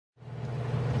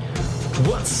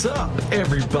What's up,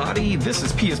 everybody? This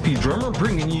is PSP Drummer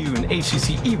bringing you an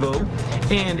HTC EVO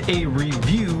and a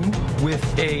review with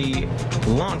a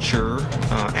launcher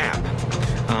app.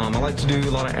 I like to do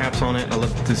a lot of apps on it. I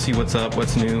love to see what's up,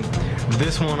 what's new.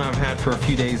 This one I've had for a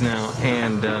few days now,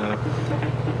 and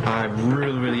I've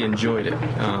really enjoyed it.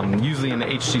 Usually in the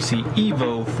HTC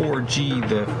EVO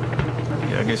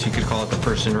 4G, I guess you could call it the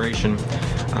first generation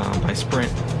by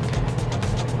Sprint,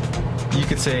 you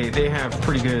could say they have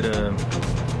pretty good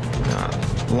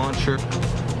launcher.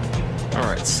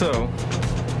 Alright, so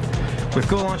with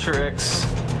Go Launcher X,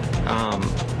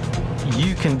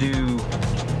 you can do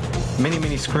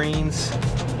many screens.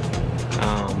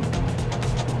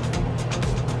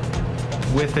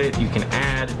 With it, you can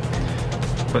add.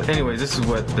 But anyways, this is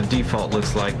what the default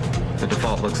looks like. The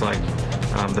default looks like.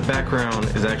 The background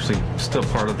is actually still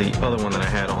part of the other one that I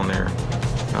had on there,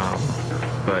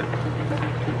 but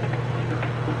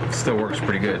it still works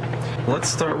pretty good. Let's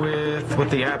start with what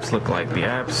the apps look like. The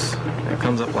apps, it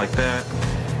comes up like that.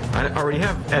 I already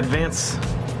have advanced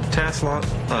task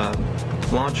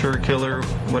launcher, killer,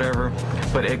 whatever,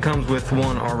 but it comes with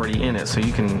one already in it, so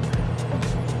you can,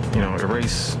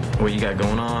 erase what you got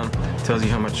going on. It tells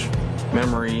you how much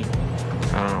memory.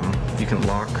 You can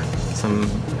lock some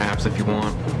apps if you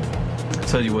want. It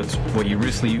tells you what you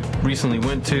recently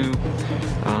went to,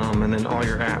 and then all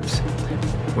your apps,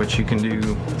 which you can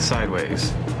do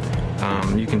sideways.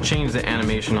 You can change the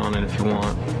animation on it if you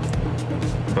want,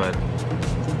 but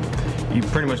you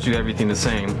pretty much do everything the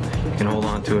same. You can hold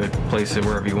on to it, place it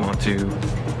wherever you want to,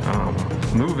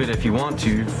 move it if you want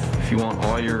to. If you want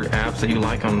all your apps that you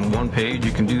like on one page,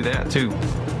 you can do that too.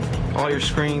 All your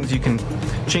screens, you can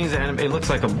change the animation. It looks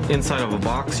like inside of a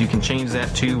box. You can change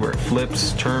that too, where it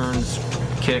flips, turns,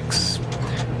 kicks,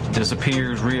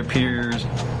 disappears, reappears,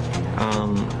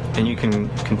 and you can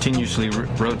continuously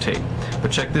rotate.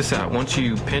 But check this out. Once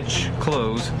you pinch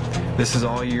close, this is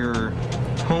all your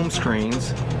home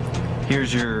screens.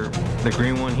 Here's the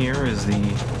green one here is the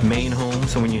main home,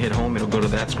 so when you hit home, it'll go to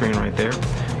that screen right there,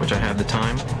 which I have the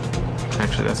time.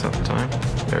 Actually, that's not the time.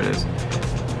 There it is.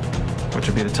 Which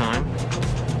would be the time.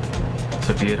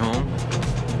 So if you hit home,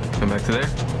 come back to there,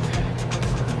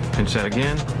 pinch that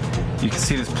again. You can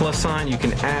see this plus sign. You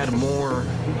can add more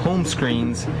home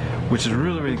screens, which is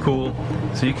really cool.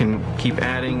 So you can keep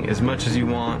adding as much as you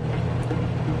want.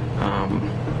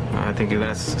 I think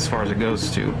that's as far as it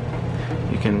goes to.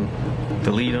 You can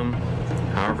delete them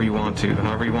however you want to,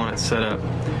 however you want it set up.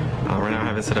 Right now I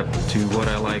have it set up to what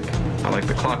I like. I like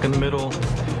the clock in the middle,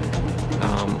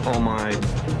 all my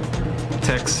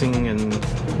texting and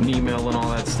email and all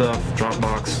that stuff,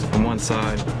 Dropbox on one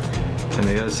side, and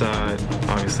the other side,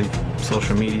 obviously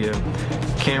social media,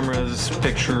 cameras,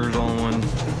 pictures all in one,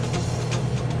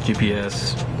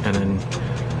 GPS, and then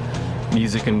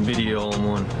music and video all in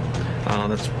one.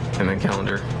 And then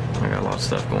calendar. I got a lot of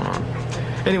stuff going on.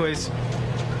 Anyways,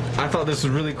 I thought this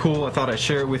was really cool. I thought I'd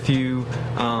share it with you.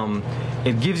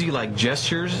 It gives you like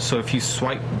gestures, so if you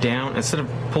swipe down, instead of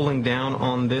pulling down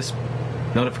on this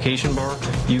notification bar,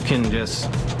 you can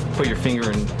just put your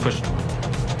finger and push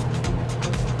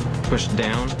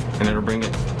down, and it'll bring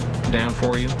it down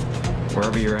for you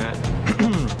wherever you're at.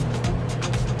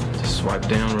 Just swipe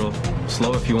down real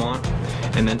slow if you want,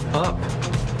 and then up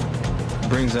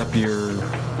brings up your,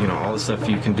 all the stuff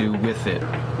you can do with it.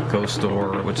 Go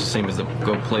Store, which is the same as the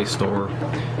Go Play Store.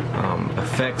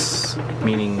 Effects,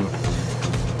 meaning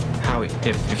how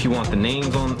if you want the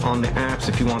names on the apps,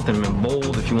 if you want them in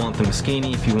bold, if you want them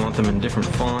skinny, if you want them in different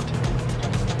font.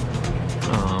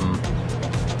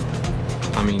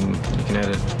 You can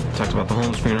edit. Talked about the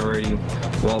home screen already.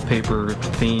 Wallpaper,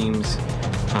 themes.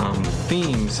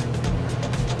 Themes.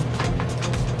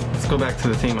 Let's go back to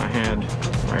the theme I had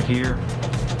right here.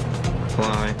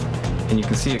 Apply, and you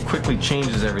can see it quickly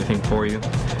changes everything for you.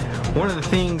 One of the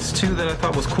things too that I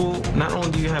thought was cool, not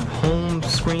only do you have home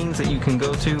screens that you can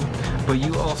go to, but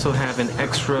you also have an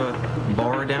extra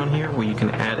bar down here where you can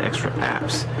add extra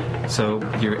apps. So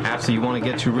your apps that you want to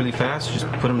get to really fast, just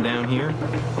put them down here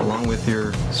along with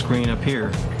your screen up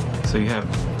here. So you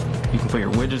can put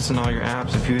your widgets in all your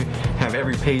apps. If you have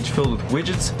every page filled with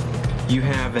widgets, you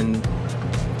have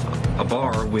a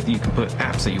bar with, you can put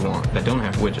apps that you want that don't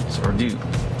have widgets, or do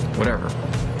whatever.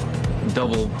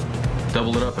 Double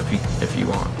it up if you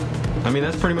want.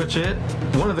 That's pretty much it.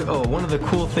 One of the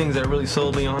cool things that really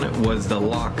sold me on it was the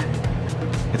lock.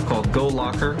 It's called Go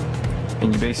Locker,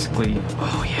 and you basically,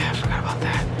 oh yeah, I forgot about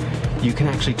that. You can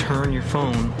actually turn your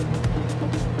phone.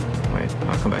 Wait,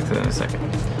 I'll come back to that in a second.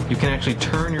 You can actually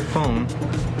turn your phone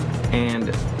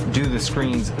and do the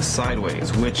screens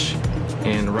sideways, which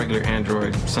and regular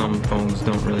Android, some phones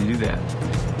don't really do that.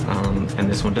 And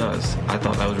this one does. I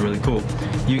thought that was really cool.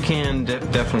 You can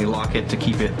definitely lock it to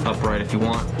keep it upright if you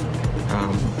want,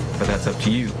 but that's up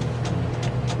to you,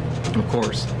 of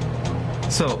course.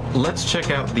 So let's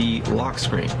check out the lock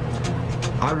screen.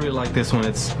 I really like this one.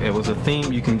 It was a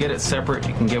theme. You can get it separate.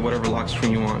 You can get whatever lock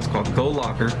screen you want. It's called Go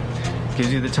Locker.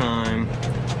 Gives you the time.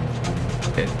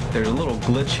 There's a little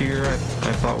glitch here I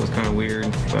thought was kind of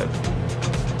weird, but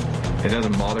it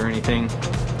doesn't bother anything.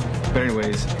 But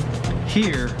anyways,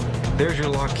 here, there's your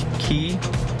lock key.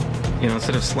 You know,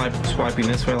 instead of swiping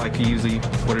this way like usually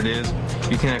what it is,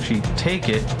 you can actually take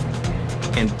it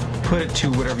and put it to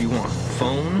whatever you want.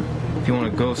 Phone, if you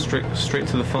want to go straight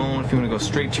to the phone, if you want to go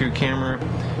straight to your camera,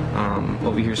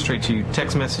 over here straight to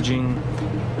text messaging,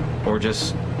 or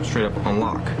just straight up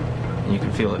unlock. And you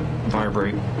can feel it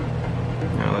vibrate.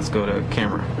 Now let's go to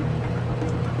camera.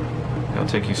 It'll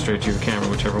take you straight to your camera,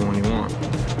 whichever one you want.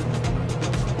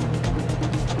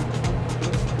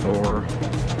 Or,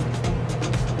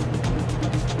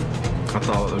 I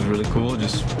thought it was really cool,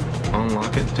 just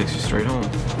unlock it, takes you straight home.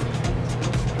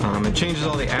 It changes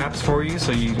all the apps for you,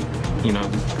 so you know,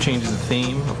 changes the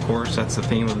theme, of course, that's the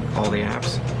theme of all the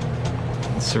apps.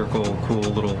 Circle, cool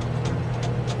little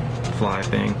fly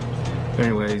thing. But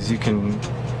anyways, you can,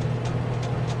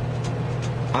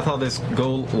 I thought this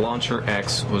Go Launcher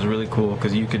X was really cool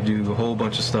because you could do a whole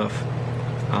bunch of stuff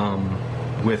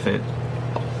with it,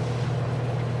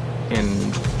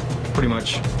 and pretty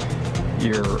much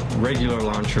your regular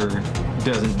launcher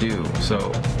doesn't do.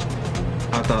 So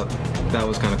I thought that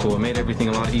was kind of cool. It made everything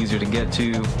a lot easier to get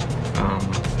to,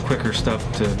 quicker stuff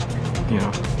to, you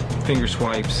know, finger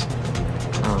swipes,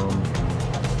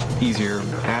 easier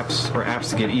apps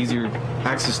to get easier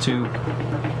access to,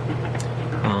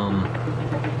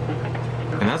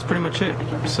 and that's pretty much it.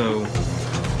 So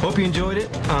hope you enjoyed it.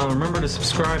 Remember to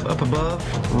subscribe up above,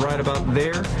 right about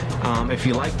there. If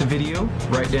you liked the video,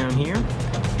 right down here.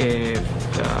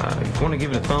 If you want to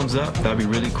give it a thumbs up, that'd be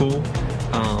really cool.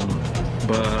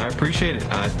 But I appreciate it.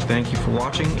 Thank you for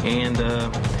watching, and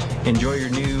enjoy your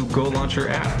new Go Launcher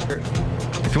app.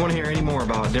 If you want to hear any more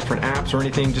about different apps or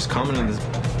anything, just comment in the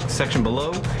section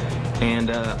below, and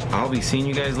I'll be seeing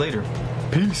you guys later.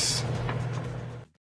 Peace.